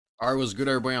All right, what's good,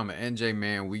 everybody? I'm NJ,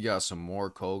 man. We got some more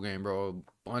cold game, bro.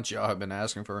 A bunch of y'all have been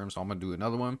asking for him, so I'm gonna do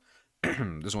another one.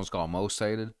 This one's called Most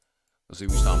Hated. Let's see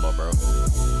what he's talking about, bro.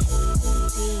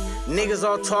 Niggas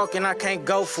all talking, I can't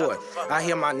go for it. I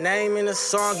hear my name in the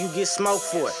song, you get smoked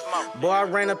for it. Boy, I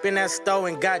ran up in that store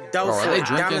and got dope for it.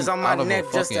 Diamonds on my neck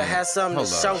just to have something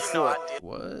to show for it.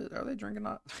 What? Are they drinking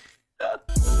that?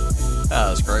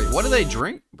 That's great. What do they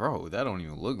drink? Bro, that don't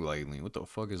even look like me. What the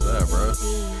fuck is that, bro?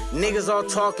 Niggas all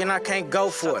talking, I can't go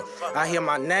for it. I hear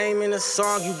my name in the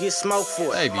song, you get smoked for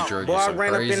it. They be drinking Boy, I some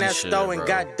ran up in that shit, store bro. and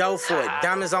got dope for it.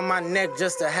 Diamonds on my neck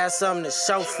just to have something to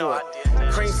show for it.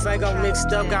 Cream Fago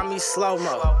mixed up, got me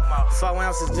slow-mo. 4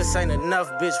 ounces just ain't enough,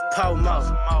 bitch, po-mo.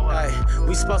 Hey,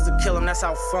 we supposed to kill him, that's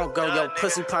how funk go. Yo,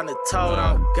 pussy partner told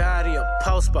on God, he a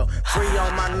postpo. Free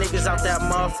all my niggas out that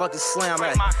motherfucking slam,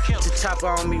 hey. To chop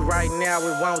on me right now,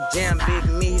 it won't jam. Big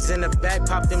me's in the back,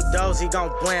 pop them doors, he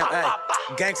gon' blam, hey.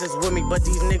 Gangsters with me, but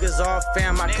these niggas all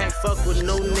fam. I can't fuck with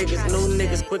new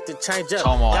niggas quick to change up.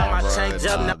 Come on, got my bro. change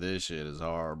up now. This shit is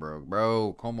hard, bro.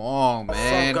 Bro, come on,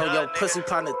 man. Fuck, yo, pussy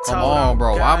partner Come told on,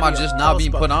 bro. Why am I God, he just a not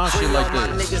being postpo. put on shit Free like all my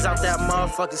this? niggas out that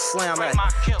motherfucking slam, hey.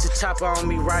 To chop on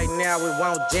me right now, it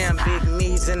won't jam. Big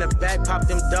me's in the back, pop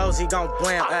them doors, he gon'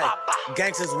 blam, hey.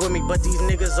 Gangsters with me, but these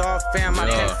niggas all fam. I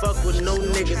can't fuck with new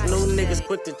niggas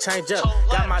quick to change up.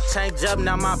 Got my change up,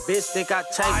 now my bitch think I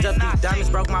changed up. These diamonds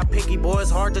broke my pinky, boy, it's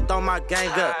hard to throw my gang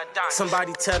up.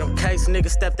 Somebody tell them case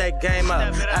niggas step that game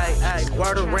up. Hey, hey,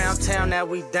 word around town that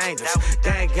we dangerous.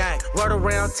 Gang, gang, word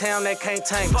around town that can't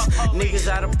tame us. Niggas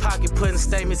out of pocket putting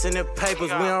statements in their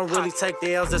papers. We don't really take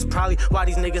the L's, that's probably why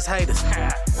these niggas hate us.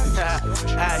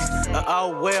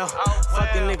 Oh well,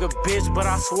 fuck the nigga bitch, but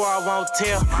I swore I won't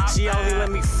tell. She only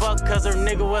let me fuck cause her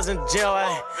nigga was in jail,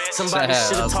 ay. Somebody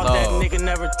should've taught that nigga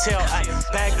never tell, ay.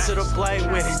 Back to the blade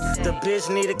with it, the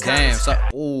bitch need a Damn,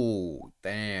 oh,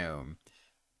 damn.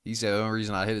 He said the only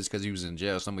reason I hit is because he was in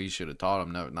jail. Somebody should have taught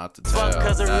him not to tell. Fuck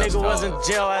cause her That's nigga was in tough.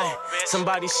 jail, ay.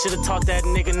 Somebody should've taught that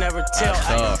nigga never tell,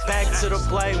 ay. Back to the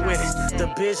blade with it, the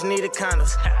bitch needed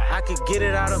condoms. I could get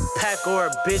it out of pack or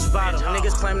a bitch bottle.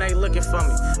 Niggas claim they looking for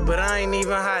me, but I ain't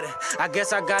even hiding. I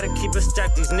guess I gotta keep it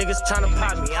strapped. These niggas tryna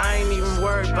pop me, I ain't even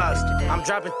worried about it. I'm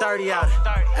dropping 30 out.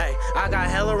 Hey, I got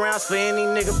hella rounds for any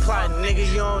nigga plotting. Nigga,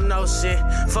 you don't know shit.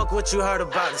 Fuck what you heard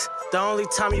about us. The only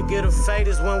time you get a fade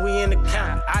is when we in the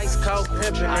county. Ice cold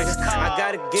pimpin', nigga. I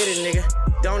gotta get it,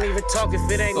 nigga. Don't even talk if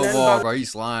it ain't nothing about bro,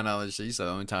 he's lying on this shit. He said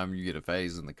the only time you get a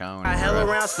phase in the county. I hella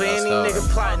rounds for any nigga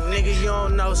plotting. Nigga, you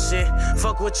don't know shit.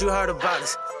 Fuck what you heard about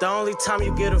us. The only time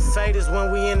you get a fade is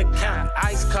when we in the county.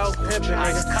 Ice cold pimpin',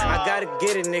 nigga. I gotta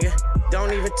get it, nigga.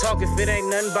 Don't even talk if it ain't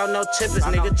nothing about no chippers,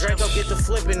 nigga. Draco get the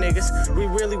flippin', niggas. We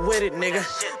really with it, nigga.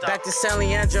 Back to San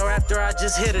Leandro after I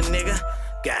just hit a nigga.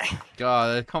 Gang.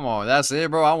 God, come on. That's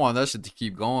it, bro. I want that shit to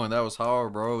keep going. That was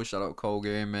hard, bro. Shout out Cold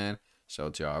Game, man. Shout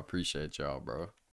out to y'all. I appreciate y'all, bro.